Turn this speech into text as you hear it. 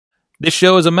This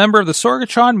show is a member of the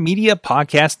Sorgatron Media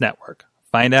Podcast Network.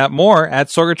 Find out more at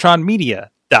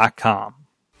sorgatronmedia.com.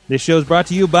 This show is brought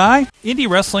to you by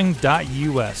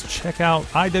IndieWrestling.us. Check out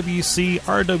IWC,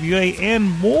 RWA,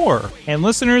 and more. And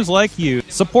listeners like you,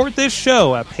 support this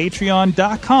show at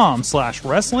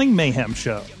Patreon.com/Wrestling Mayhem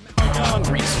Show.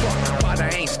 Hungry as fuck, but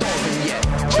I ain't starving yet.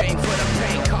 Chain for the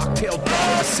pain, cocktail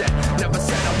dog set. Never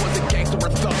said I was a gangster or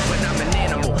thug, but I'm an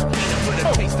animal. Feeding for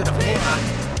the taste of the blood.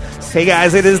 Hey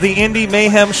guys, it is the Indie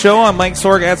Mayhem Show. I'm Mike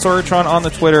Sorg at Sorgatron on the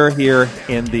Twitter here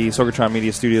in the Sorgatron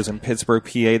Media Studios in Pittsburgh,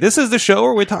 PA. This is the show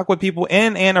where we talk with people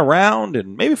in and around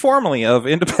and maybe formerly of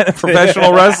independent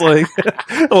professional wrestling.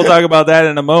 We'll talk about that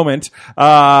in a moment.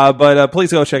 But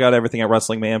please go check out everything at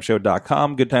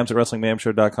WrestlingMayhemShow.com. Good times at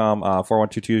WrestlingMayhemShow.com.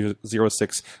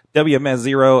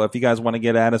 412-206-WMS0. If you guys want to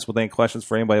get at us with any questions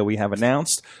for anybody we have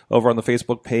announced over on the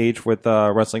Facebook page with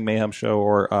Wrestling Mayhem Show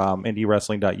or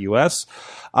IndieWrestling.us.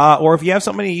 Or if you have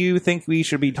somebody you think we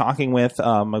should be talking with,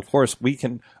 of course, we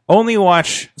can only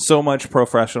watch so much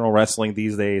professional wrestling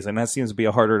these days, and that seems to be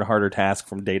a harder and harder task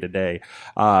from day to day.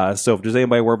 So if there's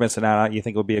anybody we're missing out on, you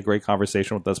think it would be a great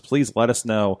conversation with us, please let us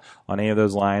know on any of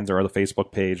those lines or the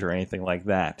Facebook page or anything like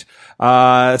that.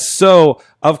 So,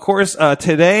 of course,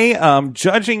 today,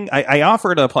 judging, I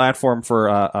offered a platform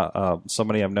for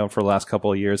somebody I've known for the last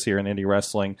couple of years here in indie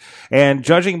wrestling, and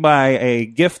judging by a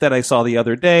GIF that I saw the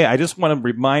other day, I just want to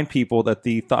remind people that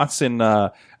the thoughts and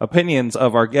opinions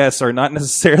of our guests are not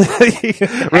necessarily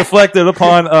reflected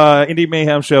upon Indie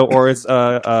Mayhem Show or its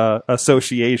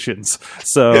associations.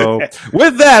 So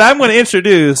with that, I'm going to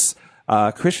introduce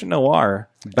Christian Noir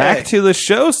back to the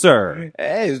show, sir.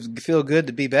 Hey, it feel good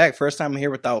to be back. First time here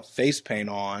without face paint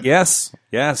on. Yes.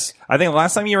 I think the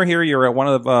last time you were here, you were at one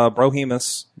of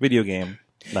Brohemus video game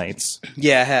nights.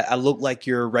 Yeah, I looked like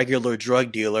your regular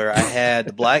drug dealer. I had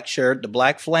the black shirt, the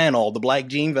black flannel, the black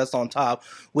jean vest on top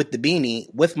with the beanie,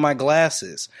 with my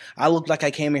glasses. I looked like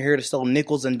I came in here to sell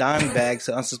nickels and dime bags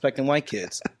to unsuspecting white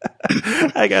kids.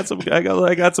 I got some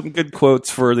good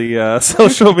quotes for the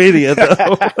social media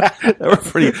though. They were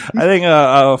pretty. I think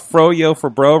Froyo for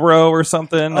Bro or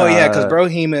something. Oh yeah, because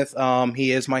Brohemoth,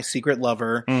 he is my secret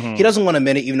lover. Mm-hmm. He doesn't want to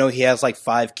admit it, even though he has like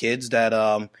 5 kids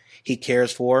that he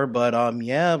cares for, but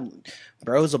yeah,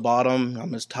 bro's a bottom.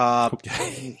 I'm his top.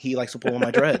 Okay. He likes to pull on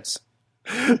my dreads.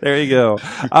 There you go.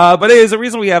 But anyways, the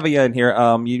reason we have you in here,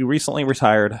 you recently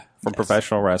retired from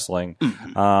professional wrestling.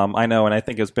 I know, and I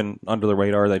think it's been under the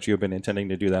radar that you've been intending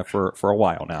to do that for a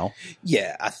while now.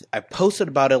 Yeah, I posted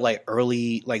about it like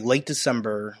late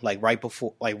December,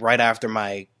 right after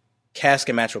my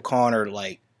casket match with Connor,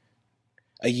 like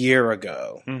a year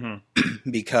ago,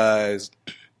 because.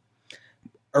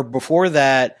 Or before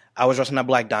that, I was wrestling at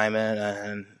Black Diamond,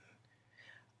 and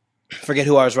forget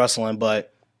who I was wrestling,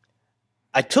 but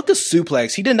I took a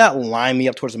suplex. He did not line me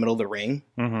up towards the middle of the ring.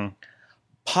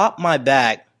 Popped my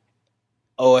back.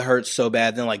 Oh, it hurt so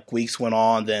bad. Then like weeks went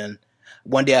on. Then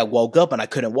one day I woke up and I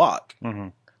couldn't walk.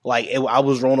 I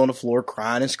was rolling on the floor,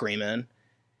 crying and screaming.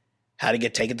 Had to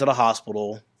get taken to the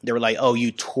hospital. They were like, "Oh,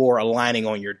 you tore a lining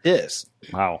on your disc."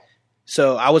 Wow.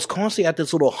 So I was constantly at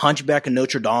this little Hunchback of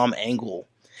Notre Dame angle.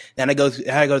 Then I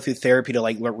had to go through therapy to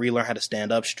like relearn how to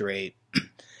stand up straight.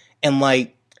 And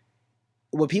like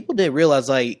what people didn't realize,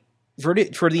 like for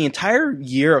the entire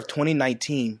year of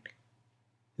 2019,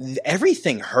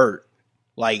 everything hurt.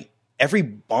 Like every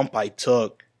bump I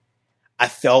took, I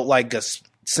felt like a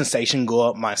sensation go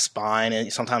up my spine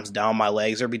and sometimes down my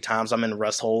legs. There'd be times I'm in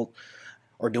rest hold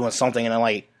or doing something and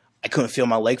I couldn't feel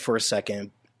my leg for a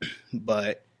second.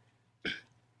 But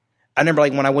I remember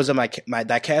like when I was in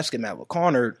that casket match with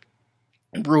Connor,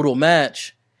 brutal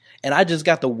match, and I just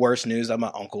got the worst news that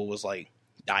my uncle was like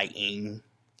dying.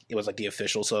 It was like the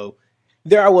official, so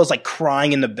there I was like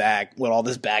crying in the back with all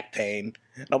this back pain.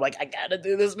 And I'm like, I gotta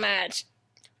do this match.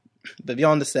 But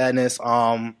beyond the sadness,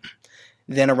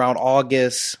 then around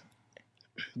August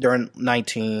during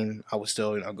 19, I was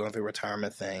still going through a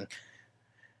retirement thing.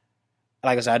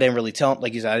 Like I said, I didn't really tell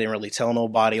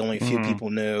nobody. Only a few people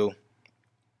knew.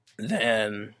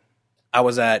 Then I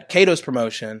was at Kato's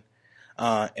promotion,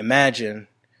 Imagine,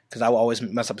 because I will always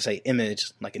mess up and say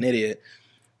Image like an idiot.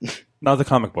 Not the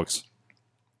comic books.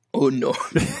 Oh, no.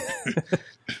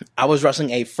 I was wrestling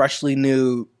a freshly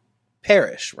new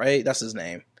Parrish, right? That's his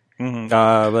name.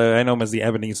 I know him as the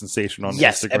Ebony Sensation on Instagram.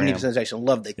 Yes, Ebony Sensation.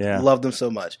 Loved it. Yeah. Loved him so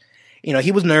much.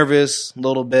 He was nervous a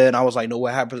little bit. And I was like, no,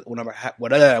 what happens?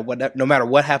 No matter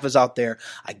what happens out there,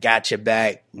 I got your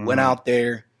back. Went out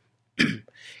there.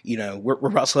 We're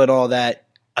wrestling all that.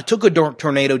 I took a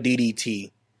tornado DDT.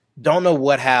 Don't know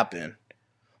what happened,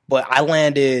 but I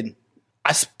landed.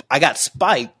 I got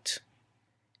spiked,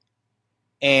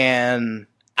 and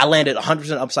I landed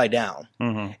 100% upside down.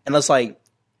 Mm-hmm. And it's like,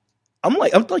 I'm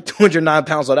like 209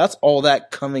 pounds, so that's all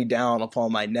that coming down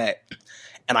upon my neck.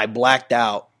 And I blacked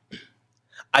out.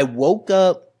 I woke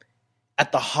up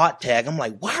at the hot tag. I'm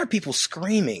like, why are people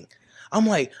screaming? I'm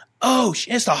like, oh,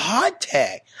 shit, it's the hot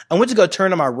tag. I went to go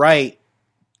turn to my right.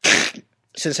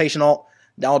 Sensation all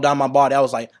down my body. I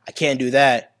was like, I can't do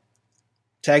that.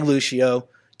 Tag Lucio.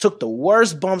 Took the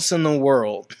worst bumps in the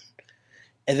world.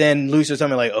 And then Lucio told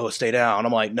me like, oh, stay down.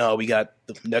 I'm like, no, we got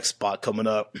the next spot coming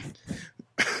up.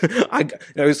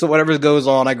 So whatever goes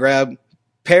on, I grab.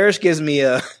 Parrish gives me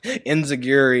a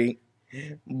Enziguri,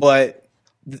 but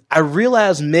I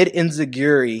realized mid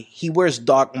Enziguri he wears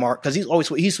Doc Mart because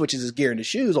he switches his gear into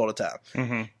shoes all the time.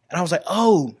 Mm-hmm. And I was like,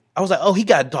 oh, he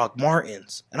got Doc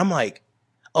Martens, and I'm like,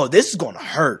 oh, this is going to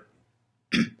hurt.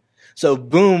 So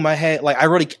boom, my head, like I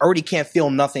already can't feel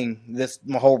nothing.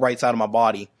 My whole right side of my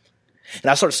body, and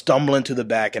I start stumbling to the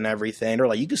back and everything. They're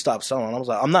like, you can stop selling. I was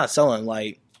like, I'm not selling.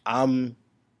 Like I'm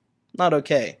not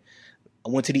okay. I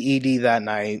went to the ED that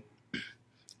night.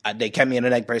 They kept me in a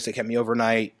neck brace. They kept me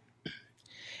overnight,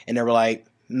 and they were like,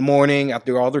 in the morning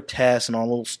after all their tests and all the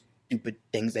little stupid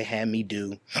things they had me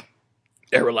do,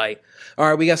 they were like, all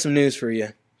right, we got some news for you.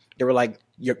 They were like,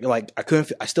 you're like,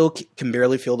 I still can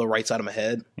barely feel the right side of my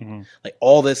head. Mm-hmm. Like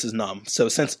all this is numb. So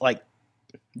since like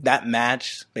that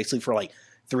match, basically for like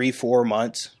 3-4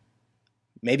 months,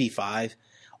 maybe 5,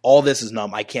 all this is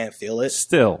numb. I can't feel it.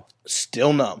 Still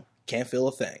numb. Can't feel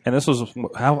a thing. And this was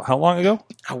how long ago?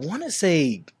 I want to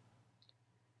say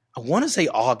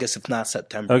August, if not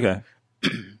September. Okay.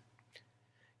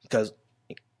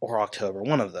 Or October,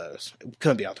 one of those. It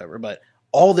couldn't be October, but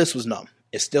all this was numb.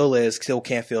 It still is. Still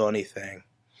can't feel anything.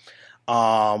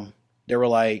 They were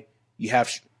like,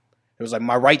 it was like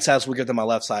my right side's weaker than my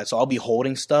left side, so I'll be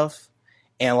holding stuff,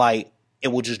 and like it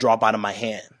will just drop out of my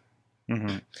hand.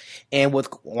 Mm-hmm. And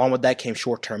along with that came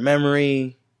short-term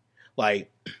memory.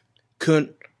 Like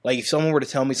if someone were to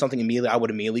tell me something immediately, I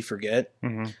would immediately forget.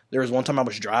 Mm-hmm. There was one time I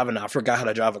was driving, and I forgot how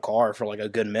to drive a car for like a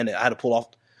good minute. I had to pull off.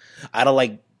 I had to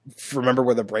like remember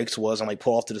where the brakes was and like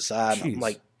pull off to the side. I'm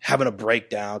like having a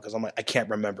breakdown because I'm like, I can't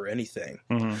remember anything.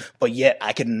 Mm-hmm. But yet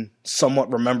I can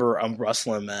somewhat remember a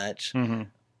wrestling match. Mm-hmm.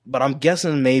 But I'm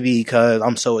guessing maybe because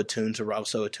I'm so attuned to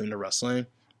wrestling.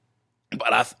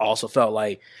 But I also felt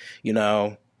like,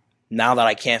 now that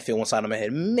I can't feel one side of my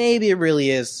head, maybe it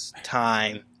really is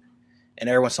time. And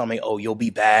everyone's telling me, oh, you'll be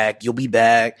back. Give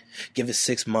it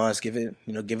 6 months. Give it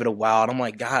a while. And I'm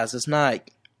like, guys, it's not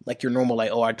like your normal, like,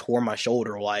 oh, I tore my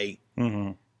shoulder. Like,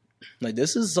 mm-hmm. Like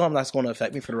this is something that's going to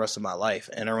affect me for the rest of my life.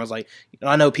 And everyone's like,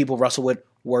 I know people wrestle with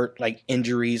work, like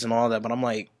injuries and all that, but I'm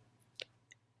like,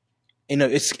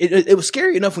 it was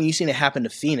scary enough when you seen it happen to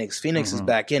Phoenix. Phoenix mm-hmm. is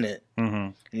back in it.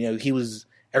 Mm-hmm. He was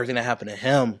everything that happened to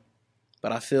him.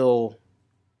 But I feel,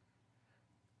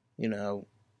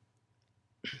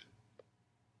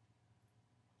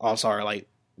 I'm sorry. Like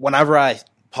whenever I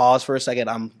pause for a second,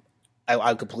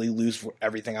 I completely lose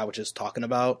everything I was just talking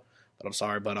about. But I'm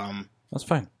sorry. But that's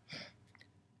fine.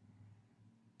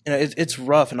 It's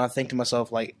rough, and I think to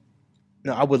myself like,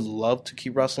 I would love to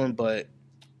keep wrestling, but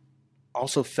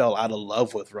also fell out of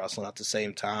love with wrestling at the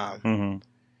same time. Mm-hmm.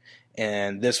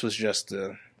 And this was just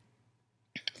the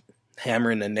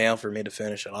hammer and the nail for me to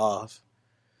finish it off.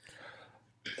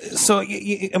 So,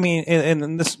 I mean,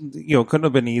 and this, couldn't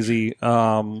have been easy.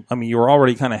 I mean, you were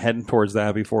already kind of heading towards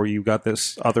that before you got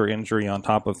this other injury on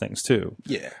top of things, too.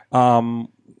 Yeah.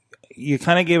 You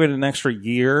kind of gave it an extra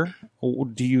year.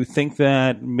 Do you think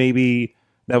that maybe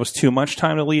that was too much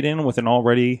time to lead in with an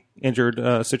already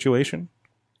injured situation?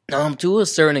 To a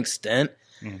certain extent.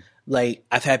 Like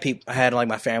I had like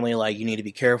my family like, you need to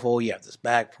be careful. You have this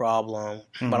back problem,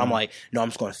 mm-hmm. but I'm like, no, I'm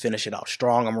just going to finish it out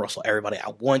strong. I'm gonna wrestle everybody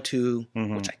I want to,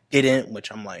 mm-hmm. which I didn't.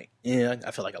 Which I'm like,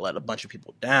 I feel like I let a bunch of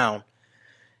people down.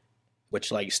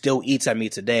 Which like still eats at me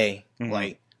today. Mm-hmm.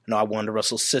 Like, I wanted to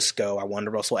wrestle Cisco. I wanted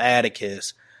to wrestle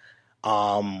Atticus.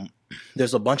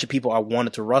 There's a bunch of people I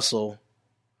wanted to wrestle,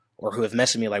 or who have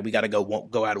messaged me like, we got to go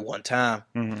out at one time.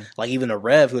 Mm-hmm. Like even the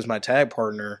Rev, who's my tag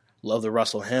partner. Love to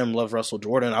wrestle him. Love to wrestle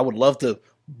Jordan. I would love to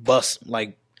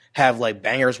have like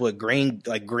bangers with green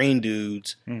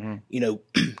dudes.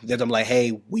 Mm-hmm. That I'm like,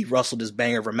 hey, we wrestled this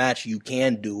banger of a match. You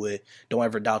can do it. Don't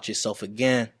ever doubt yourself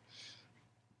again.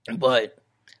 But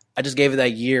I just gave it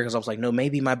that year because I was like, no,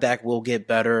 maybe my back will get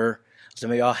better. So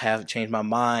maybe I'll have changed my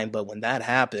mind. But when that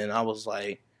happened, I was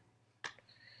like,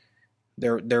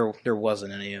 there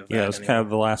wasn't any of that. Yeah, it was kind of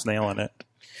the last nail in it.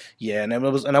 Yeah, and I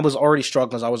was already struggling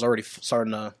because I was already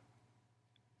starting to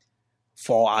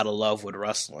fall out of love with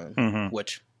wrestling, mm-hmm.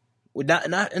 which would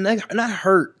not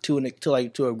hurt to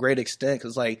a great extent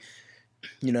because like,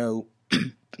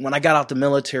 when I got out the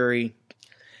military,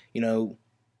 you know,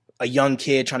 a young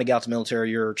kid trying to get out the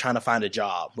military, you're trying to find a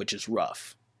job, which is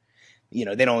rough. You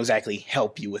know, they don't exactly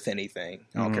help you with anything.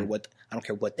 I don't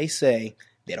care what they say,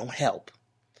 they don't help.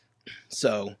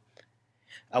 So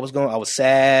I was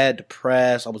sad,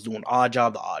 depressed. I was doing odd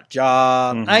job to odd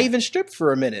job. I even stripped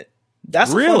for a minute.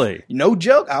 That's really no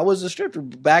joke. I was a stripper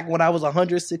back when I was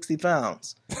 160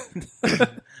 pounds.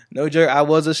 No joke. I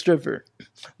was a stripper,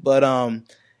 but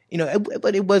you know,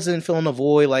 but it wasn't filling a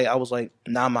void. Like I was like,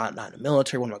 nah, I'm not in the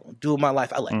military. What am I going to do with my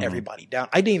life? I let everybody down.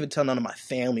 I didn't even tell none of my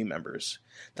family members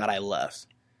that I left,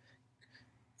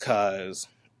 cause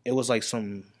it was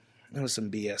some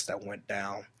BS that went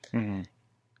down. And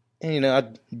you know, I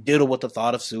diddle with the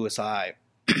thought of suicide.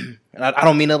 And I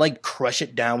don't mean to like crush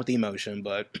it down with the emotion,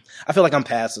 but I feel like I'm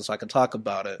past it, so I can talk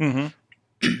about it.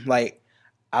 Like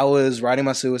I was writing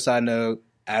my suicide note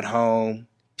at home,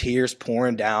 tears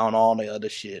pouring down, all the other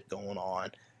shit going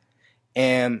on,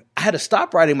 and I had to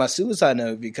stop writing my suicide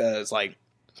note because like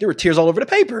there were tears all over the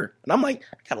paper, and I'm like,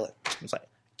 I was like,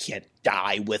 can't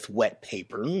die with wet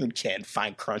paper, can't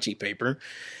find crunchy paper,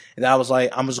 and I was like,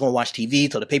 I'm just gonna watch TV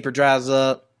till the paper dries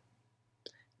up.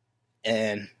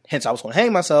 And hence I was going to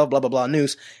hang myself, blah, blah, blah,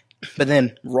 news. But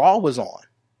then Raw was on.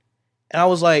 And I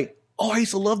was like, oh, I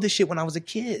used to love this shit when I was a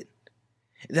kid.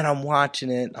 And then I'm watching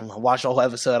it. I'm going to watch the whole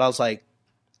episode. I was like,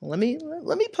 let me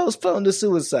postpone the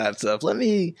suicide stuff. Let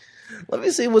me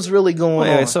see what's really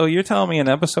going on. So you're telling me an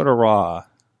episode of Raw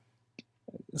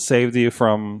saved you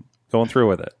from going through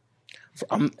with it?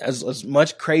 As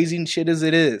much crazy shit as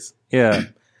it is. Yeah.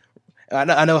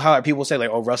 I know how people say, like,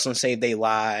 oh, wrestling saved their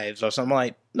lives or something.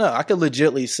 Like, no, I could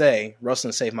legitimately say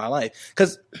wrestling saved my life.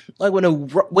 Because, like,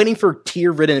 waiting for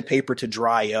tear-ridden paper to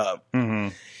dry up,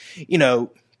 you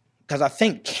know, because I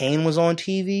think Kane was on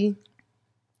TV,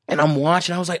 and I'm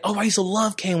watching, I was like, oh, I used to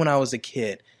love Kane when I was a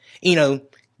kid. You know,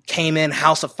 came in,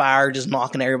 House of Fire, just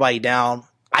knocking everybody down.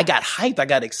 I got hyped. I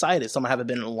got excited. Something I haven't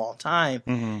been in a long time.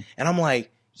 And I'm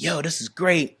like, yo, this is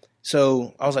great.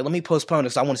 So I was like, let me postpone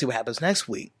this. I want to see what happens next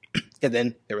week. And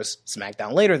then there was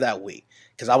SmackDown later that week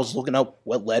because I was looking up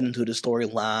what led into the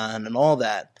storyline and all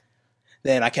that.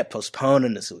 Then I kept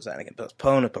postponing the suicide. I kept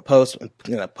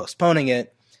postponing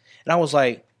it. And I was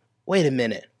like, wait a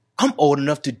minute. I'm old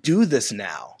enough to do this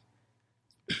now.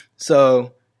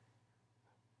 So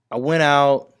I went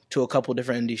out to a couple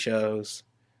different indie shows.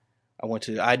 I went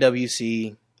to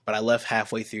IWC, but I left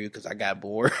halfway through because I got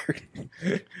bored.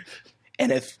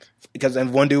 Because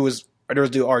one dude was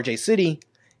RJ City.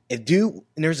 And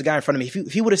there's a guy in front of me.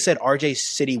 If he would have said RJ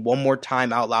City one more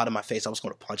time out loud in my face, I was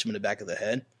going to punch him in the back of the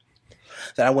head.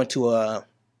 Then I went to a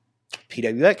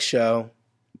PWX show,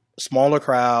 smaller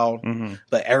crowd,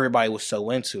 but everybody was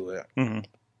so into it.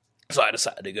 So I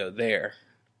decided to go there.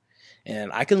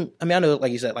 And I know,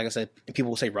 like I said,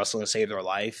 people will say wrestling saved their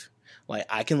life. Like,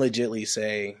 I can legitimately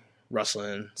say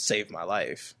wrestling saved my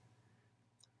life.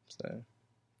 So,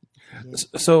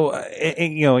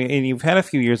 you know, and you've had a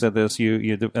few years at this.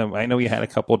 I know you had a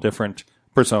couple different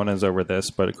personas over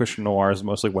this, but Christian Noir is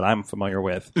mostly what I'm familiar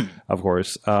with, of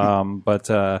course. And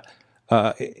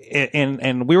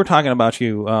we were talking about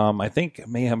you, I think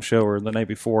Mayhem Show or the night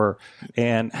before,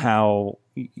 and how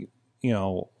you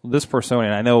know this persona.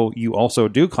 And I know you also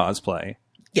do cosplay.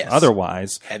 Yes.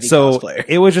 Otherwise, heavy so cosplayer.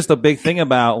 It was just a big thing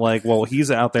about like, well, he's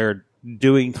out there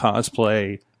doing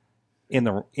cosplay in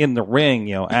the ring,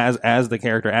 you know, as the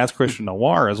character, as Christian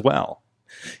Noir as well.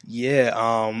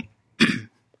 Yeah,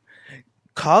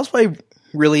 cosplay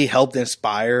really helped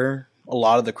inspire a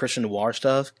lot of the Christian Noir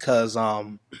stuff because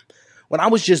when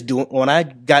I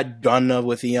got done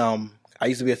with the I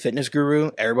used to be a fitness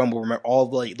guru. Everyone will remember, all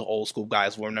the old school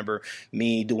guys will remember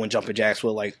me doing jumping jacks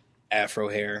with like afro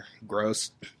hair,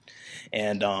 gross,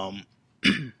 and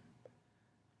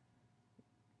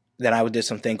then I did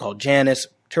something called Janice.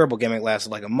 Terrible gimmick, lasted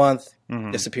like a month,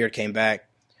 disappeared, came back.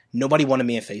 Nobody wanted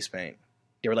me in face paint.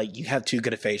 They were like, you have too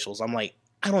good at facials. I'm like,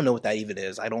 I don't know what that even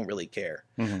is. I don't really care.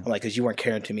 I'm like, because you weren't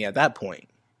caring to me at that point.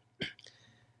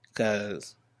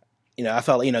 Because, you know, I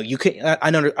felt, you know, you could, I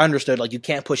understood, like, you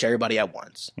can't push everybody at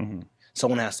once.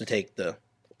 Someone has to take the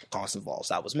constant balls.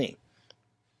 That was me.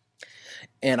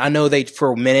 And I know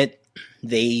for a minute,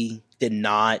 they did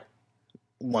not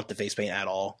want the face paint at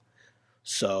all.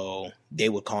 So they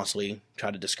would constantly try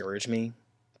to discourage me,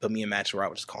 put me in matches where I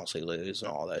would just constantly lose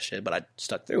and all that shit. But I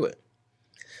stuck through it.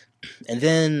 And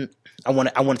then I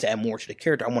wanted to add more to the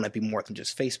character. I want to be more than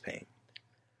just face paint.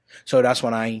 So that's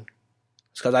when I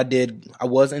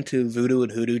was into voodoo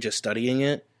and hoodoo, just studying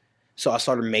it. So I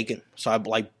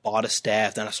bought a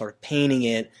staff, then I started painting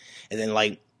it. And then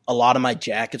like a lot of my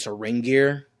jackets are ring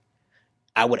gear.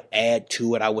 I would add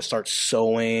to it. I would start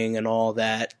sewing and all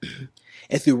that.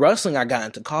 And through wrestling, I got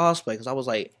into cosplay because I was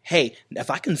like, hey, if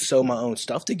I can sew my own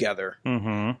stuff together,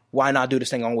 why not do this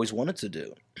thing I always wanted to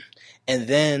do? And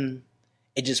then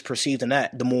it just perceived in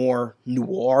that. The more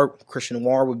noir, Christian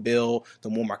noir would build, the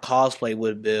more my cosplay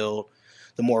would build,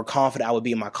 the more confident I would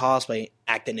be in my cosplay,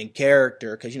 acting in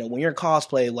character. Because, when you're in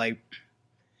cosplay, like,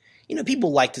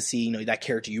 people like to see, that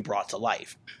character you brought to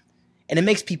life. And it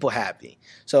makes people happy.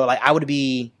 So, like, I would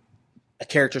be a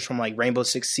character from, like, Rainbow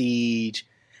Six Siege,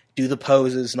 do the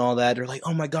poses and all that. They're like,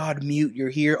 oh my God, Mute, you're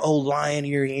here. Oh, Lion,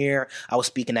 you're here. I was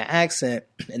speaking that accent.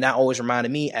 And that always reminded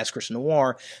me, as Christian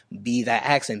Noir, be that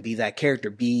accent, be that character,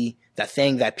 be that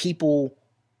thing that people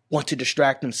want to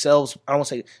distract themselves. I don't want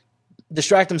to say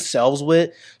distract themselves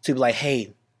with, to be like,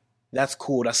 hey, that's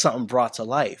cool. That's something brought to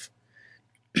life.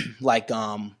 like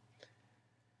the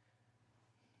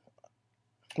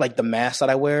masks that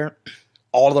I wear,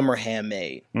 all of them are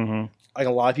handmade. Like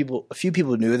a few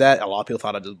people knew that. A lot of people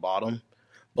thought I just bought them.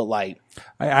 But like,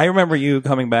 I remember you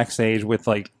coming backstage with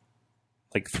like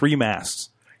 3 masks,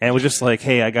 and it was just like,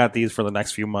 hey, I got these for the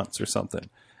next few months or something.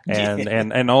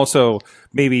 And also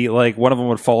maybe like one of them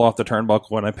would fall off the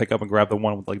turnbuckle and I pick up and grab the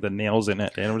one with like the nails in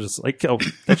it, and it was just like, oh,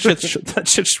 that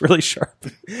shit's really sharp.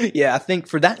 Yeah, I think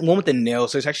for that one with the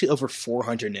nails, there's actually over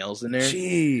 400 nails in there.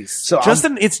 Jeez, so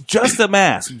it's just a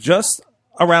mask, just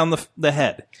around the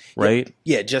head, right?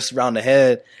 Yeah, just around the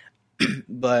head.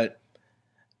 But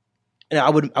I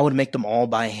would make them all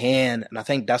by hand, and I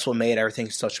think that's what made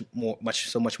everything so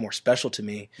much more special to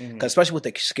me. Because especially with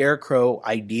the Scarecrow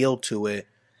ideal to it,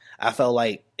 I felt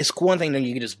like it's one thing that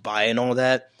you can just buy and all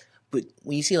that, but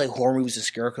when you see like horror movies and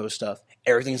Scarecrow stuff,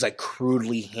 everything's like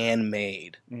crudely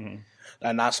handmade, and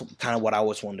that's kind of what I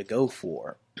always wanted to go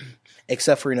for.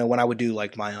 Except for when I would do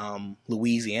like my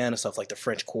Louisiana stuff, like the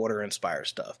French Quarter inspired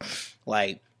stuff,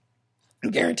 like I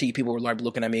guarantee people were like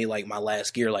looking at me like my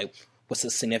last gear, like, what's the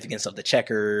significance of the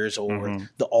checkers or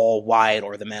the all white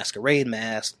or the masquerade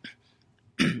mask?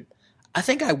 I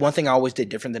think one thing I always did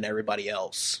different than everybody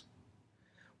else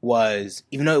was,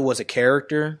 even though it was a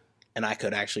character and I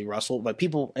could actually wrestle, but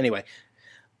people, anyway,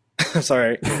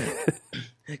 sorry.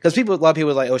 Because a lot of people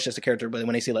are like, oh, it's just a character, but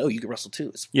when they say like, oh, you can wrestle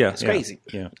too, it's crazy.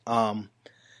 Yeah.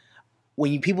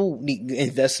 When people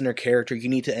invest in their character, you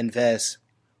need to invest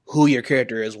who your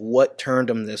character is, what turned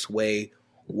them this way,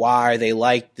 why are they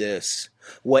like this,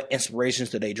 what inspirations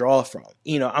do they draw from.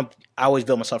 I always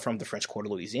built myself from the French Quarter,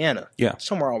 Louisiana. Yeah,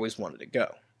 somewhere I always wanted to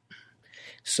go.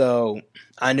 So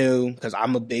I knew, because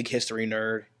I'm a big history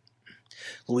nerd,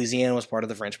 Louisiana was part of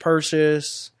the French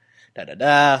Purchase.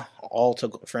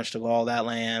 French took all that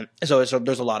land. So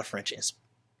there's a lot of French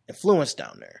influence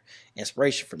down there,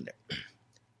 inspiration from there.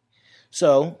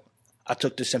 So I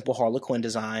took the simple Harlequin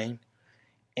design,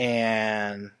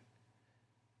 and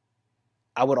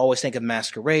I would always think of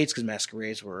masquerades because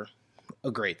masquerades were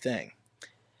a great thing.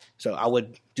 So I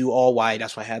would do all white.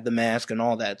 That's why I had the mask and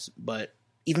all that. But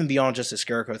even beyond just the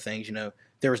Scarecrow things,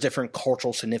 there was different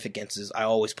cultural significances I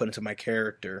always put into my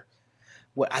character.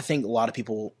 What I think a lot of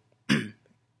people,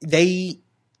 they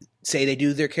say they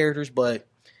do their characters, but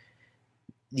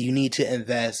you need to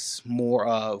invest more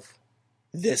of,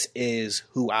 this is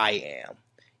who I am.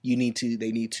 They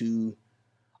need to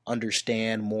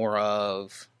understand more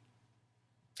of,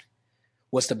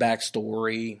 what's the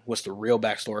backstory? What's the real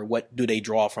backstory? What do they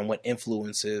draw from? What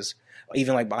influences?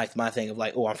 Even like my thing of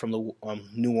like, oh, I'm from the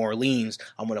New Orleans.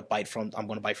 I'm gonna bite from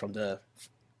the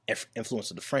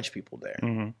influence of the French people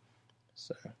there.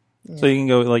 So you can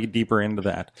go like deeper into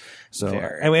that. So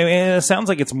I mean, it sounds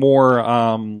like it's more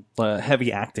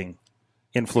heavy acting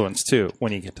influence too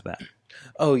when you get to that.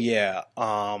 Oh yeah,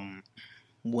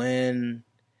 when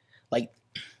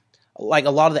like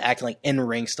a lot of the acting, like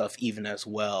in-ring stuff even as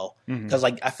well. Because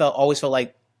like I always felt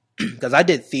like, because I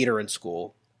did theater in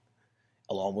school,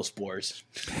 along with sports.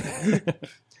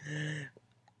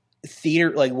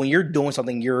 Theater, like when you're doing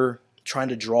something, you're trying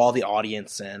to draw the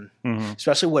audience in,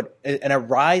 especially and a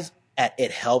rise at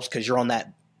it helps because you're on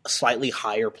that slightly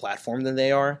higher platform than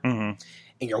they are, and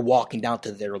you're walking down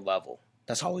to their level.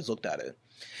 That's how I always looked at it.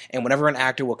 And whenever an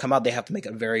actor will come out, they have to make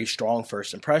a very strong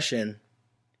first impression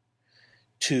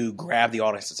to grab the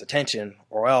audience's attention,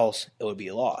 or else it would be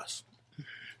a loss.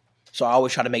 So I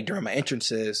always try to make during my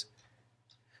entrances,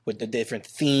 with the different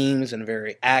themes and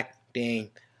very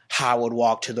acting, how I would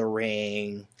walk to the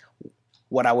ring,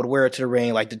 what I would wear to the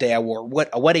ring, like the day I wore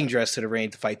a wedding dress to the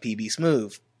ring to fight PB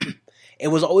Smooth. It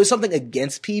was always something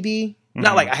against PB.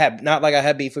 Not like I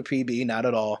had beef with PB, not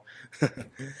at all.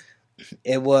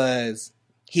 It was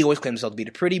he always claimed himself to be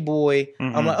the pretty boy.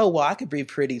 I'm like, oh, well, I could be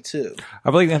pretty too.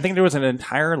 I think there was an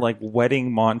entire like wedding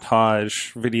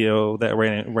montage video that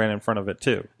ran in front of it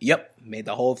too. Yep, made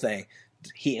the whole thing.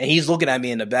 He's looking at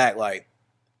me in the back like,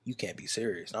 you can't be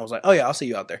serious. And I was like, oh yeah, I'll see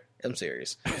you out there. I'm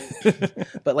serious.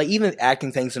 But like even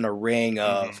acting things in a ring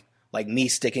of like me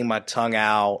sticking my tongue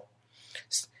out,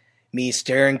 me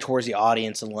staring towards the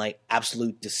audience and like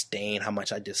absolute disdain, how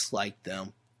much I disliked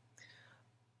them.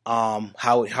 How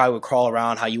I would crawl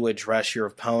around, how you would address your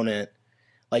opponent,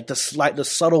 like the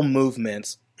subtle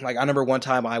movements. Like I remember one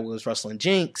time I was wrestling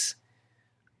Jinx,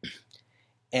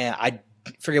 and I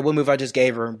forget what move I just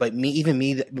gave her, but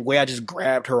the way I just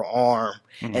grabbed her arm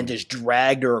and just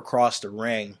dragged her across the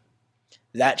ring,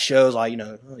 that shows like,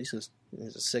 oh, he's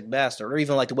a sick bastard. Or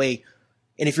even like the way,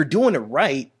 and if you're doing it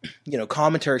right,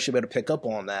 commentary should be able to pick up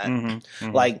on that.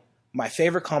 Like my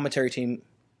favorite commentary team,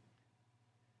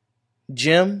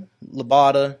 Jim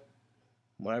Labata,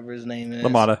 whatever his name is.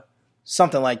 Lamada.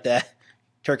 Something like that.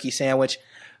 Turkey Sandwich.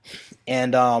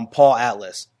 And Paul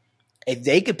Atlas. If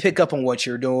they could pick up on what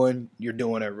you're doing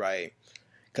it right.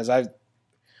 Because I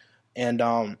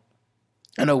know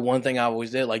one thing I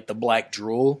always did, like the black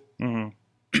drool. I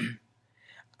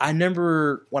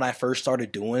remember when I first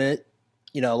started doing it,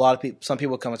 a lot of people, some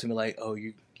people come up to me like, oh,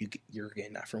 you're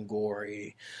getting that from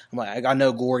Gory. I'm like, I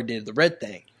know Gory did the red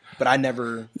thing. But I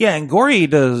never... Yeah, and Gory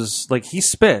does, like, he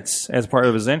spits as part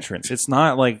of his entrance. It's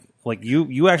not like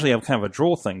you actually have kind of a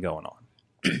drool thing going on.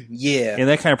 Yeah. And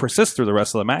that kind of persists through the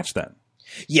rest of the match then.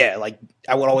 Yeah, like,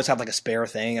 I would always have, like, a spare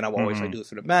thing, and I would always, like, do it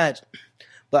through the match.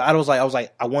 But I was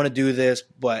like, I want to do this,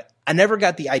 but I never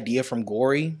got the idea from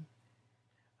Gory.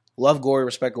 Love Gory,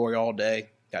 respect Gory all day.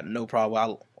 Got no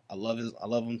problem. I love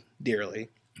him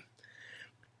dearly.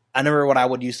 I remember when I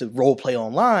would used to role play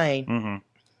online...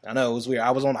 I know, it was weird.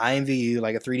 I was on IMVU,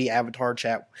 like a 3D avatar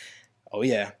chat. Oh,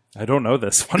 yeah. I don't know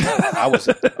this one.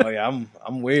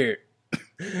 I'm weird.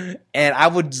 And I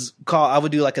would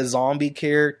do like a zombie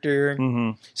character.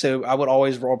 So I would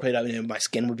always roleplay that. My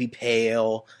skin would be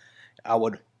pale.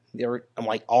 I'm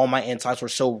like, all my insides were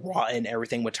so rotten,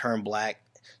 everything would turn black.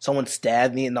 Someone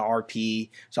stabbed me in the RP.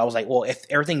 So I was like, well, if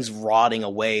everything's rotting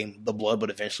away, the blood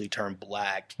would eventually turn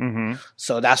black.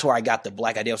 So that's where I got the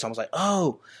black idea. So I was like,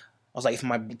 oh... I was like, if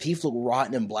my teeth look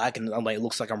rotten and black, and I'm like, it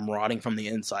looks like I'm rotting from the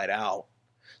inside out.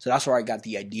 So that's where I got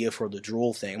the idea for the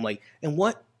drool thing. I'm like, and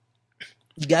what?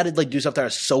 You got to like do stuff that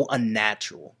is so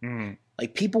unnatural.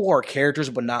 Like people are characters,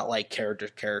 but not like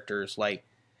characters. Like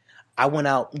I went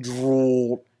out,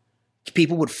 drooled.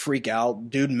 People would freak out.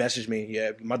 Dude messaged me,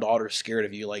 yeah, my daughter's scared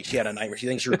of you. Like she had a nightmare. She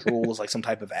thinks your drool is like some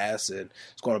type of acid.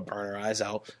 It's going to burn her eyes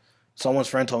out. Someone's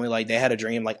friend told me like they had a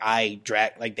dream like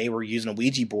they were using a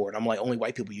Ouija board. I'm like, only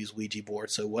white people use Ouija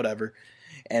boards, so whatever.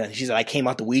 And she said I came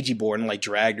out the Ouija board and like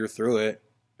dragged her through it.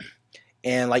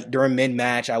 And like during mid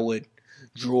match, I would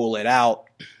drool it out.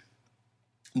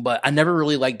 But I never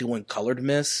really liked doing colored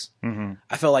mist.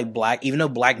 I felt like black, even though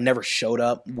black never showed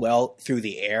up well through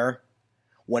the air,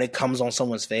 when it comes on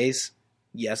someone's face.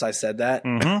 Yes, I said that.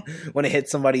 When it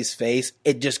hits somebody's face,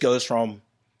 it just goes from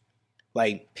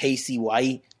like pasty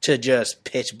white to just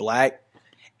pitch black.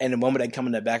 And the moment I come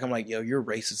in the back, I'm like, yo, you're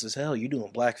racist as hell. You're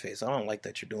doing blackface. I don't like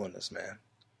that you're doing this, man.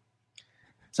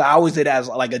 So I always did it as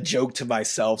like a joke to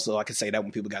myself so I could say that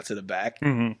when people got to the back.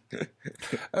 And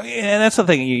that's the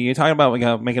thing. You're talking about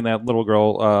like, making that little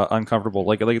girl uncomfortable.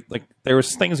 Like there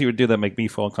was things you would do that make me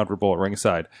feel uncomfortable at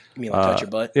ringside. You mean like touch your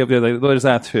butt? Yeah, there's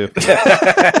that too.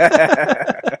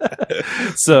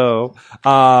 So,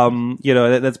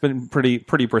 that's been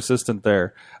pretty persistent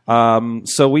there.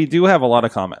 So we do have a lot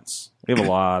of comments. We have a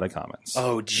lot of comments.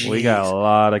 Oh, geez. We got a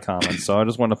lot of comments. So I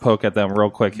just want to poke at them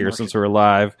real quick here since we're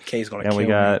live. Kay's going to kill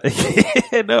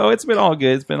me. No, it's been all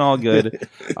good. It's been all good.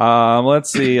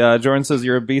 Let's see. Jordan says,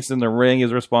 you're a beast in the ring.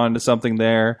 He's responding to something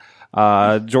there.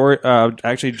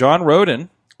 Actually, John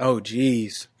Roden. Oh,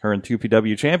 geez. Current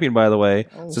 2PW champion, by the way.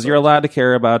 Says, you're allowed to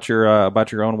care about your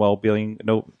own well-being.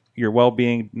 Your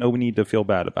well-being. No need to feel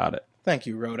bad about it. Thank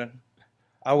you, Roden.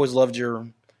 I always loved your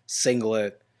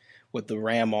singlet with the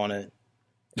ram on it.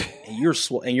 And your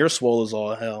swole is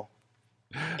all hell.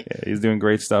 Yeah, he's doing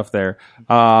great stuff there.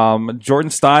 Jordan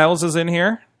Styles is in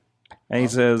here. And he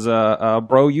says,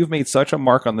 bro, you've made such a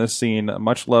mark on this scene.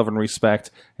 Much love and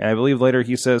respect. And I believe later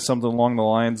he says something along the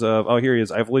lines of, oh, here he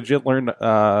is. I've legit learned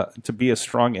to be a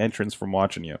strong entrance from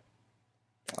watching you.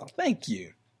 Oh, thank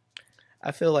you.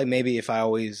 I feel like maybe if I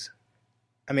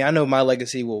know my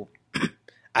legacy will,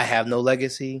 I have no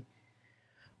legacy,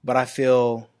 but I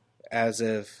feel as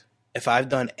if I've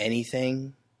done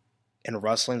anything in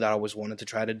wrestling that I always wanted to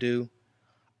try to do,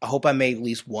 I hope I made at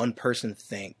least one person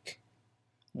think,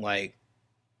 like,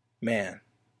 man,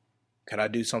 could I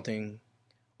do something,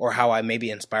 or how I maybe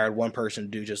inspired one person to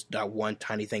do just that one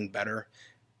tiny thing better,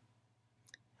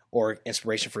 or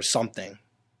inspiration for something.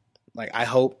 Like, I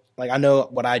hope, like, I know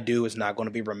what I do is not going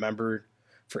to be remembered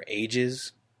for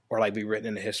ages or like be written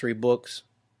in the history books,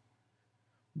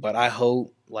 but I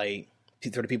hope, like,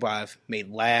 for the people I've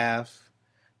made laugh,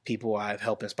 people I've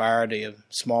helped inspire, a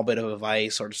small bit of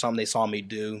advice or something they saw me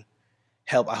do,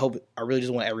 help. I really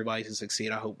just want everybody to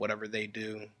succeed. I hope whatever they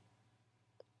do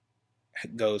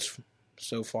goes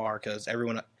so far, because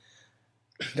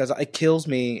it kills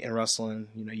me in wrestling.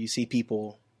 You know, you see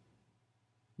people,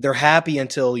 they're happy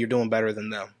until you're doing better than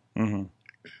them. Mm-hmm.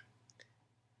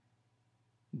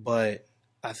 But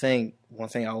I think one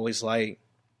thing I always like,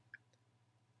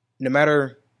 no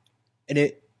matter,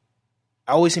 I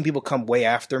always seen people come way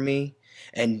after me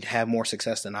and have more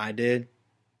success than I did.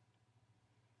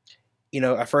 You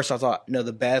know, at first I thought, no,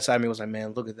 the bad side of me was like,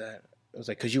 man, look at that. It was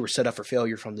like, because you were set up for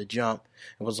failure from the jump.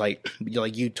 It was like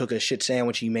you took a shit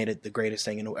sandwich and you made it the greatest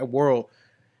thing in the world.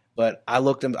 But I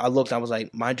looked, I was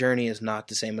like, my journey is not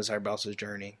the same as everybody else's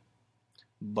journey.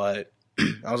 But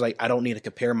I was like, I don't need to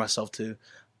compare myself to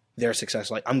their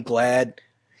success. Like, I'm glad,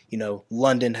 you know,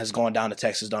 London has gone down to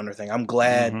Texas, done their thing. I'm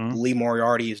glad Lee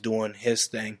Moriarty is doing his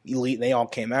thing. They all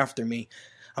came after me.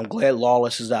 I'm glad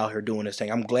Lawless is out here doing his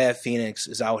thing. I'm glad Phoenix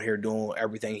is out here doing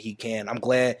everything he can. I'm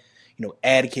glad, you know,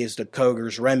 Atticus, the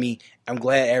Cogers, Remy. I'm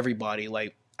glad everybody,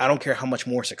 like, I don't care how much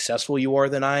more successful you are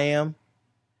than I am.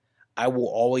 I will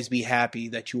always be happy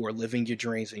that you are living your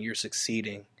dreams and you're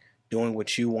succeeding, doing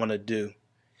what you want to do.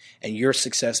 And your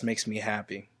success makes me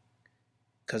happy,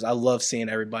 because I love seeing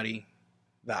everybody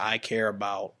that I care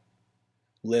about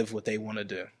live what they want to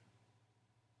do.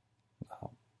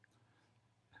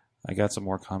 I got some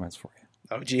more comments for you.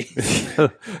 Oh, gee.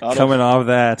 Coming off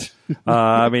that,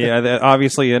 I mean,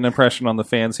 obviously an impression on the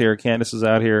fans here. Candace is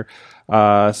out here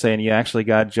saying you actually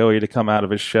got Joey to come out of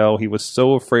his shell. He was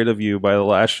so afraid of you by the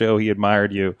last show. He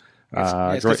admired you.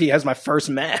 It's because he has my first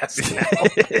mask.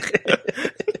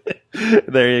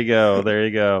 There you go. There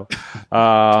you go.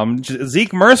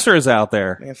 Zeke Mercer is out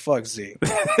there. Man, fuck Zeke.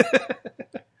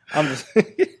 I'm just...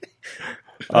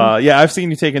 Yeah, I've seen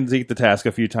you taking Zeke to task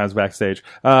a few times backstage.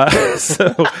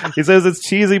 So he says it's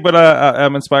cheesy, but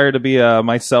I'm inspired to be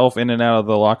myself in and out of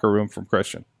the locker room from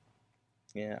Christian.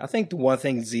 Yeah, I think the one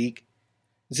thing Zeke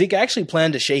actually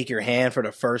planned to shake your hand for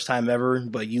the first time ever,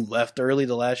 but you left early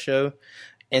the last show.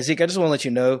 And Zeke, I just want to let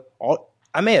you know,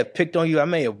 I may have picked on you, I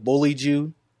may have bullied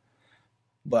you,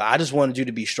 but I just wanted you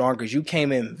to be strong, because you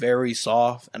came in very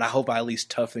soft, and I hope I at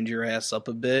least toughened your ass up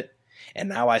a bit. And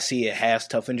now I see it has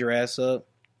toughened your ass up.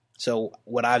 So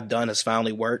what I've done has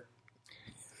finally worked.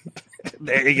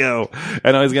 There you go.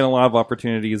 I know he's getting a lot of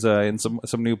opportunities in some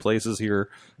new places here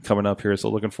coming up here, so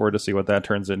looking forward to see what that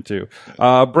turns into.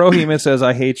 Brohema says,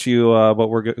 "I hate you,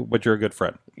 but you're a good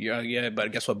friend." Yeah,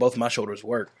 but guess what? Both of my shoulders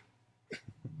work.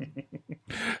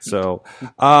 So,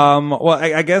 well,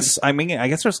 I guess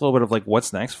there's a little bit of like,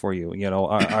 what's next for you? You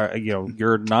know, you know,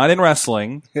 you're not in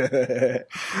wrestling.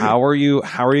 How are you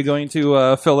going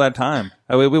to fill that time?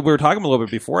 We were talking a little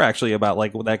bit before, actually, about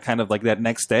like that kind of like that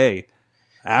next day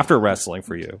after wrestling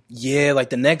for you. Yeah, like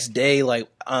the next day, like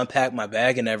I unpacked my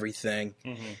bag and everything,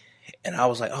 and I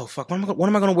was like, oh fuck, what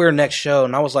am I going to wear next show?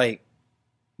 And I was like,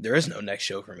 there is no next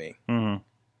show for me.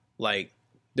 Like,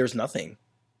 there's nothing.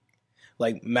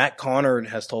 Like, Matt Connor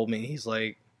has told me, he's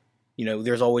like, you know,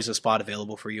 there's always a spot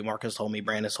available for you. Marcus told me,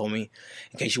 Brandon told me,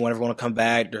 in case you ever want to come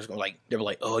back, they were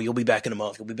like, oh, you'll be back in a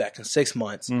month, you'll be back in 6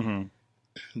 months.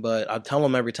 But I tell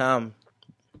them every time,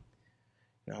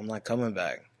 you know, I'm not coming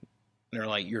back. And they're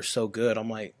like, you're so good. I'm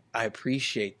like, I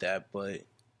appreciate that, but,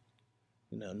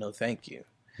 you know, no thank you.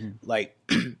 Like,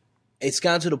 it's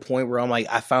gotten to the point where I'm like,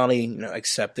 I finally, you know,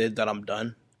 accepted that I'm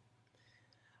done.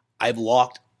 I've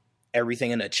locked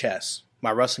everything in a chest. My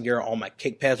wrestling gear, all my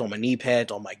kick pads, all my knee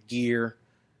pads, all my gear.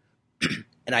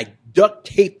 And I duct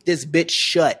taped this bitch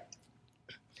shut.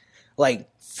 Like,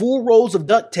 full rolls of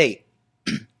duct tape.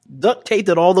 Duct taped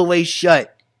it all the way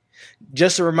shut.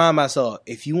 Just to remind myself,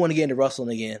 if you want to get into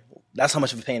wrestling again, that's how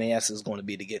much of a pain in the ass it's going to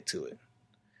be to get to it.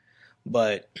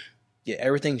 But, yeah,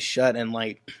 everything's shut. And,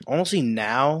 like, honestly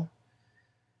now,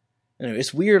 you know,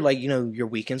 it's weird. Like, you know, your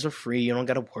weekends are free. You don't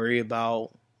got to worry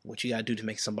about what you got to do to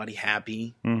make somebody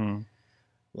happy.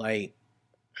 Like,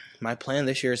 my plan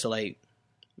this year is to, like,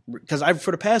 because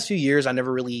for the past few years, I've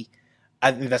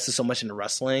invested so much into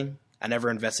wrestling. I never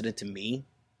invested into me.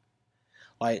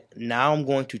 Like, now I'm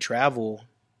going to travel,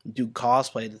 do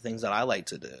cosplay, the things that I like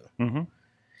to do.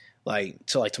 Like,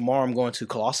 so like tomorrow I'm going to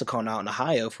Colossicon out in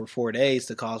Ohio for 4 days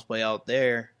to cosplay out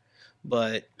there.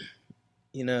 But,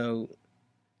 you know,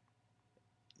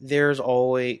 there's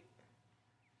always,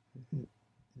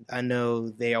 I know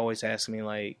they always ask me,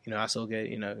 like, I still get,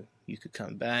 you could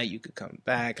come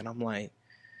back. And I'm like,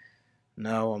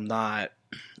 no, I'm not.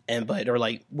 But they're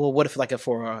like, well, what if like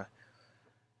for a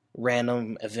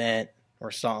random event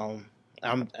or something?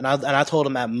 And I told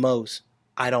them at most,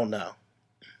 I don't know.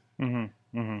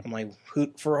 Mm-hmm. Mm-hmm. I'm like,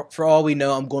 for all we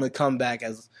know, I'm going to come back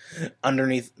as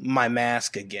underneath my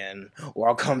mask again, or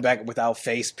I'll come back without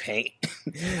face paint,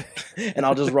 and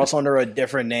I'll just wrestle under a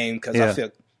different name because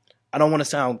I don't want to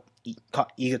sound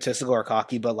egotistical or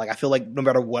cocky, but like I feel like no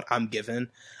matter what I'm given,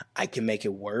 I can make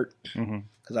it work.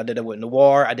 Because I did it with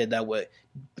Noir, I did that with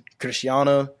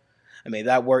Cristiano, I made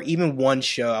that work. Even one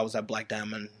show, I was at Black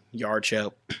Diamond Yard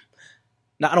Show.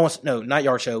 Not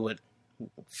Yard Show, but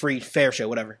Fair Show,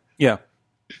 whatever. Yeah.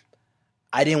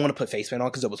 I didn't want to put face paint on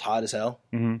because it was hot as hell,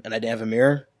 and I didn't have a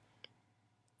mirror.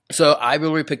 So I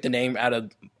really picked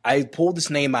I pulled this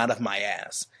name out of my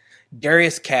ass.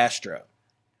 Darius Castro.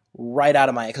 Right out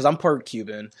of my, because I'm part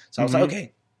Cuban. So I was like,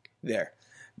 okay, there.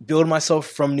 Build myself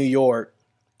from New York.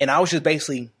 And I was just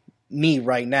basically me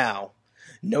right now.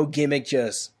 No gimmick,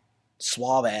 just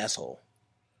suave asshole.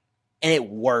 And it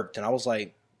worked. And I was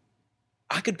like,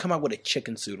 I could come out with a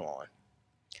chicken suit on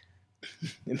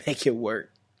and make it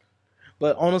work.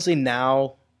 But honestly,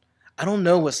 now, I don't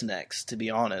know what's next, to be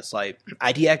honest. Like,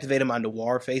 I deactivated my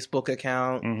Noir Facebook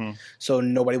account, so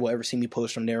nobody will ever see me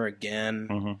post from there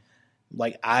again.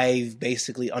 Like, I've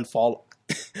basically unfollowed.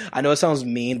 I know it sounds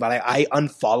mean, but I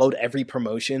unfollowed every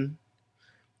promotion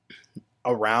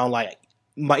around. Like,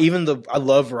 I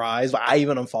love Rise, but I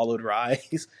even unfollowed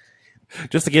Rise.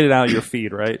 Just to get it out of your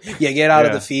feed, right? Yeah, get out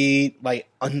of the feed. Like,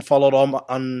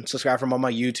 unsubscribe from all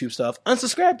my YouTube stuff.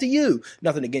 Unsubscribe to you.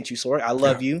 Nothing against you, Sorg. I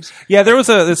love you. Yeah, there was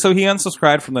so he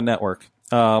unsubscribed from the network.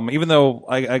 Even though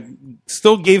I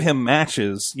still gave him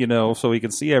matches, so he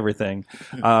could see everything.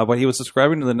 But he was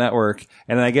subscribing to the network,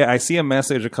 and I see a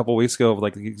message a couple weeks ago of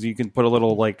like you can put a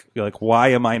little like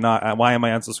why am I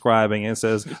unsubscribing? And it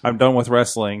says I'm done with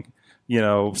wrestling. See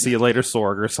you later,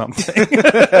 Sorg, or something.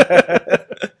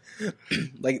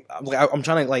 I'm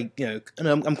trying to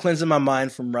I'm cleansing my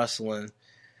mind from wrestling.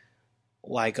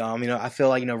 Like I feel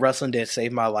like wrestling did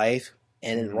save my life,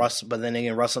 and but then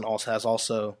again, wrestling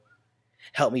also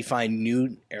helped me find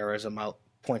new areas of my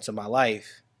points of my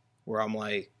life where I'm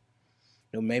like,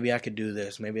 maybe I could do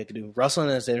this. Maybe I could do wrestling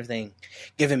is everything,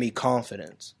 giving me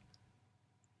confidence.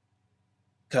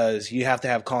 Because you have to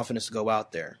have confidence to go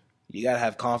out there. You got to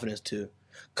have confidence to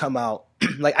come out.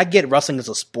 Like, I get wrestling as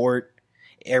a sport.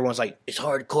 Everyone's like, it's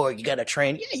hardcore. You got to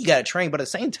train. Yeah, you got to train. But at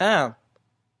the same time,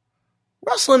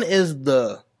 wrestling is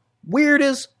the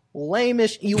weirdest,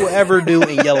 lamest you will ever do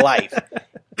in your life.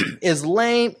 It's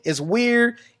lame. It's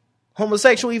weird.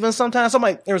 Homosexual even sometimes.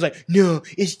 Everyone's like, no,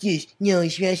 it's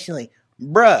wrestling.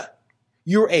 Bruh,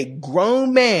 you're a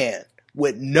grown man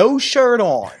with no shirt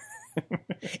on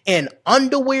and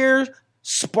underwear,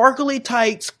 sparkly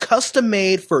tights, custom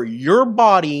made for your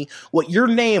body with your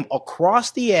name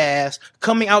across the ass,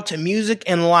 coming out to music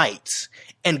and lights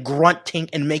and grunting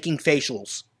and making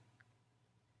facials.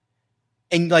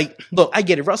 And look, I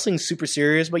get it. Wrestling's super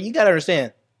serious, but you got to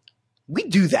understand, we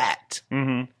do that.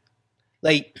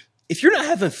 Like, if you're not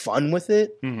having fun with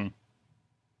it,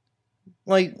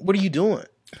 like, what are you doing?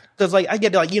 Because, I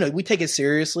get it, we take it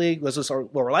seriously. This is our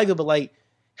livelihood, but,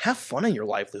 have fun in your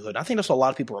livelihood. I think that's what a lot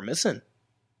of people are missing.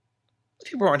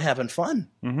 People aren't having fun.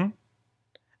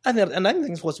 I think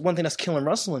that's what's one thing that's killing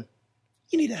wrestling.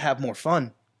 You need to have more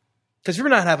fun. Because if you're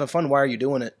not having fun, why are you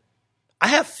doing it? I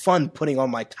have fun putting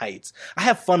on my tights. I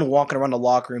have fun walking around the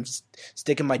locker room,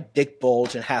 sticking my dick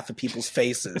bulge in half of people's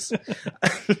faces.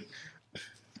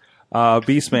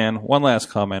 Beastman, one last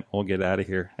comment. We'll get out of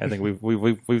here. I think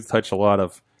we've touched a lot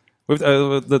of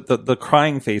the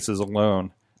crying faces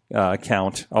alone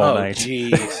count all night.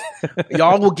 Jeez,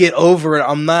 y'all will get over it.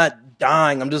 I'm not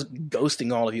dying. I'm just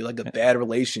ghosting all of you like a bad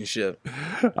relationship.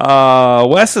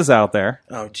 Wes is out there.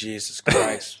 Oh, Jesus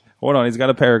Christ! Hold on, he's got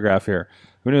a paragraph here.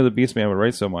 Who knew the Beastman would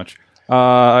write so much?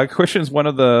 Christian's one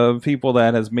of the people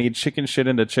that has made chicken shit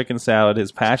into chicken salad.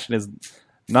 His passion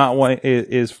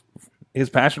his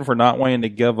passion for not wanting to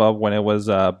give up when it was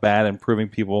bad and proving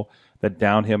people that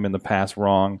downed him in the past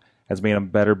wrong has made him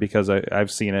better because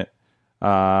I've seen it.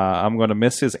 I'm going to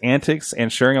miss his antics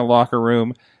and sharing a locker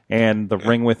room and the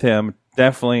ring with him.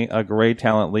 Definitely a great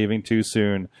talent leaving too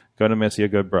soon. Going to miss you,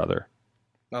 good brother.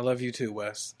 I love you too,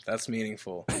 Wes. That's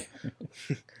meaningful.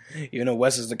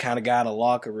 Wes is the kind of guy in the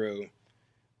locker room.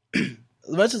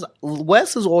 Wes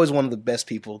is always one of the best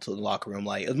people to the locker room.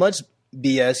 Like, as much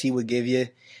BS he would give you,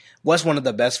 Wes one of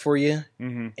the best for you,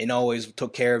 and always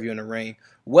took care of you in the ring.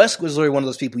 Wes was literally one of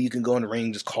those people you can go in the ring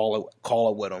and just call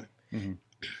it with him.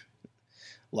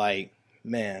 Like,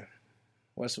 man,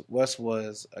 Wes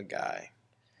was a guy.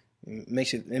 It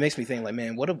makes me think, like,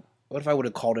 man, what if I would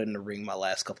have called it in the ring my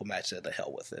last couple matches? The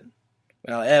hell with it.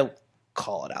 Well, I'll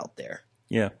call it out there.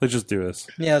 Yeah, let's just do this.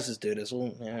 Yeah, let's just do this.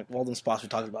 Well, all them spots we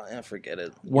talked about, forget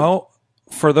it. Well,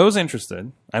 for those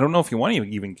interested, I don't know if you want to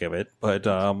even give it, but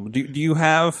do you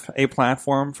have a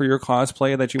platform for your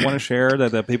cosplay that you want to share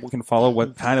that people can follow?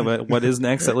 What is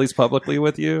next, at least publicly,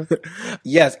 with you?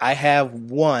 Yes, I have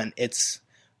one. It's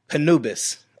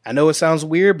Penubis. I know it sounds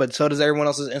weird, but so does everyone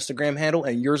else's Instagram handle,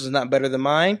 and yours is not better than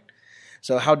mine.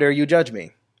 So how dare you judge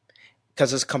me?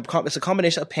 Because it's a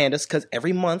combination of pandas. Because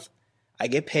every month I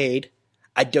get paid,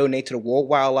 I donate to the World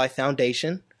Wildlife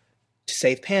Foundation to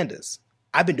save pandas.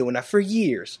 I've been doing that for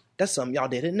years. That's something y'all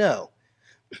didn't know.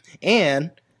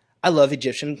 And I love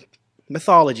Egyptian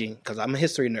mythology because I'm a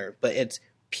history nerd. But it's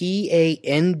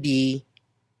Pandubis.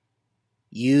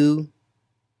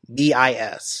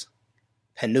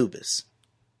 Penubis.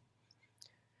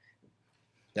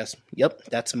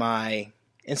 That's my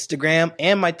Instagram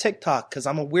and my TikTok because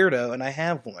I'm a weirdo and I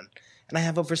have one. And I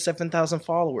have over 7,000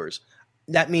 followers.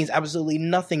 That means absolutely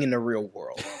nothing in the real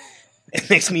world. It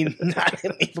makes me not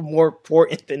even more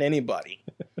important than anybody.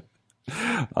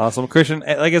 Awesome. Christian,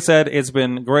 like I said, it's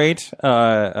been great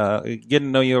getting to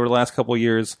know you over the last couple of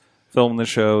years, filming the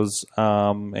shows,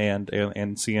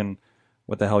 and seeing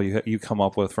what the hell you come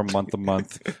up with from month to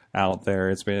month out there.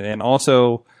 It's been, and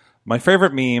also my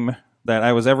favorite meme that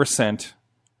I was ever sent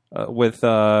with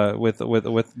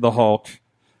the Hulk.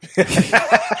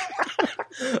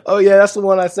 Oh yeah, that's the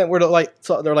one I sent where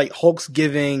they're like Hulk's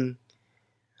giving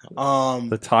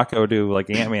the taco to like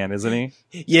Ant-Man, isn't he?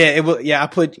 Yeah, it was. Yeah,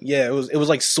 it was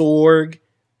like Sorg,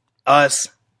 us,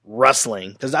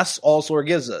 wrestling, because that's all Sorg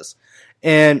gives us.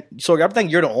 And Sorg, I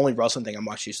think you're the only wrestling thing I'm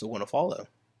actually still going to follow.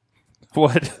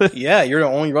 What? Yeah, you're the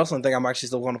only wrestling thing I'm actually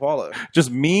still going to follow.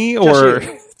 Just me, or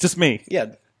just me?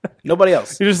 Yeah, nobody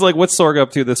else. You're just like, what's Sorg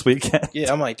up to this weekend?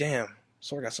 Yeah, I'm like, damn,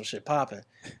 Sorg got some shit popping.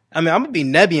 I mean, I'm gonna be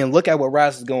Nebby and look at what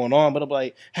Raz is going on, but I'm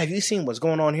like, have you seen what's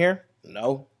going on here?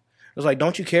 No. It was like,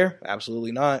 don't you care?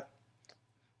 Absolutely not.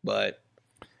 But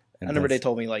I remember they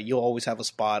told me, like, you'll always have a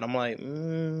spot. I'm like,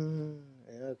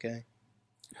 okay.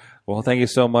 Well, thank you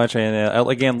so much. And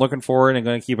again, looking forward and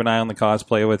going to keep an eye on the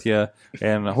cosplay with you.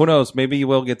 And who knows, maybe you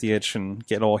will get the itch and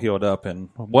get all healed up. And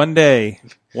one day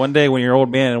when you're an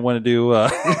old man and want to do a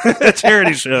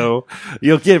charity show,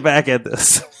 you'll get back at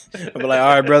this. I'll be like,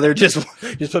 all right, brother, just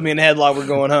put me in a headlock. We're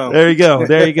going home. There you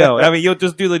go. I mean, you'll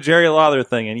just do the Jerry Lawler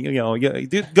thing,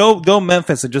 and go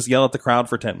Memphis and just yell at the crowd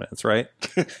for 10 minutes, right?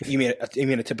 You mean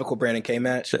a typical Brandon K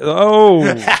match? Oh,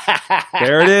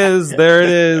 there it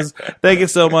is. Thank you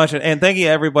so much, and thank you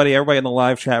everybody in the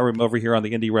live chat room over here on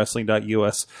the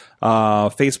IndieWrestling.us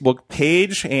Facebook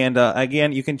page. And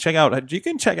again, you can check out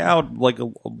like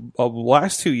the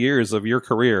last 2 years of your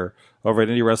career over at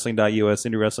IndieWrestling.us,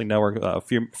 Indie Wrestling Network,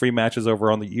 free matches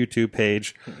over on the YouTube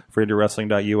page for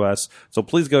IndieWrestling.us. So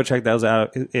please go check those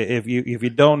out. If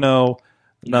you don't know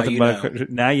nothing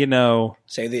about now you know.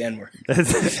 Say the N-word.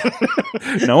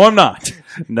 No, I'm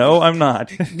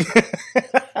not.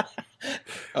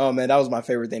 Oh man, that was my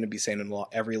favorite thing to be saying in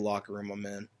every locker room I'm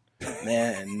in.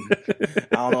 Man,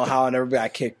 I don't know how I never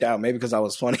got kicked out. Maybe because I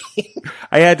was funny.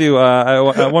 I had to.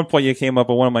 At one point, you came up,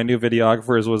 and one of my new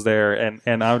videographers was there,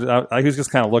 and I was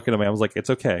just kind of looking at me. I was like, "It's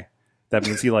okay. That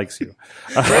means he likes you."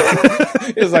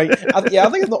 It's like, I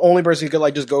think it's the only person who could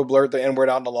like just go blurt the N-word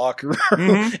out in the locker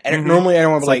room. And normally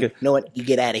everyone was like, "You know what? You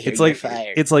get out of here. You're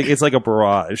fired." It's like a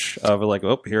barrage of like,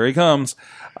 "Oh, here he comes."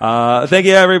 Thank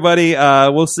you, everybody.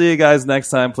 We'll see you guys next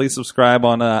time. Please subscribe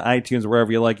on iTunes,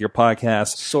 wherever you like your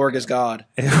podcasts. Sorg is God.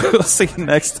 We'll see you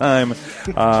next time.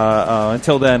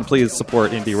 Until then, please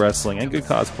support indie wrestling and good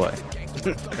cosplay.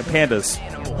 And pandas.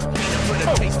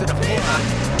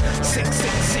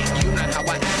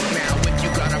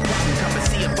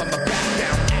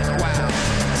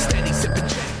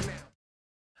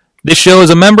 This show is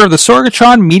a member of the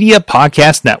Sorgatron Media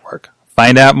Podcast Network.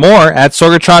 Find out more at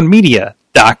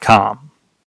sorgatronmedia.com.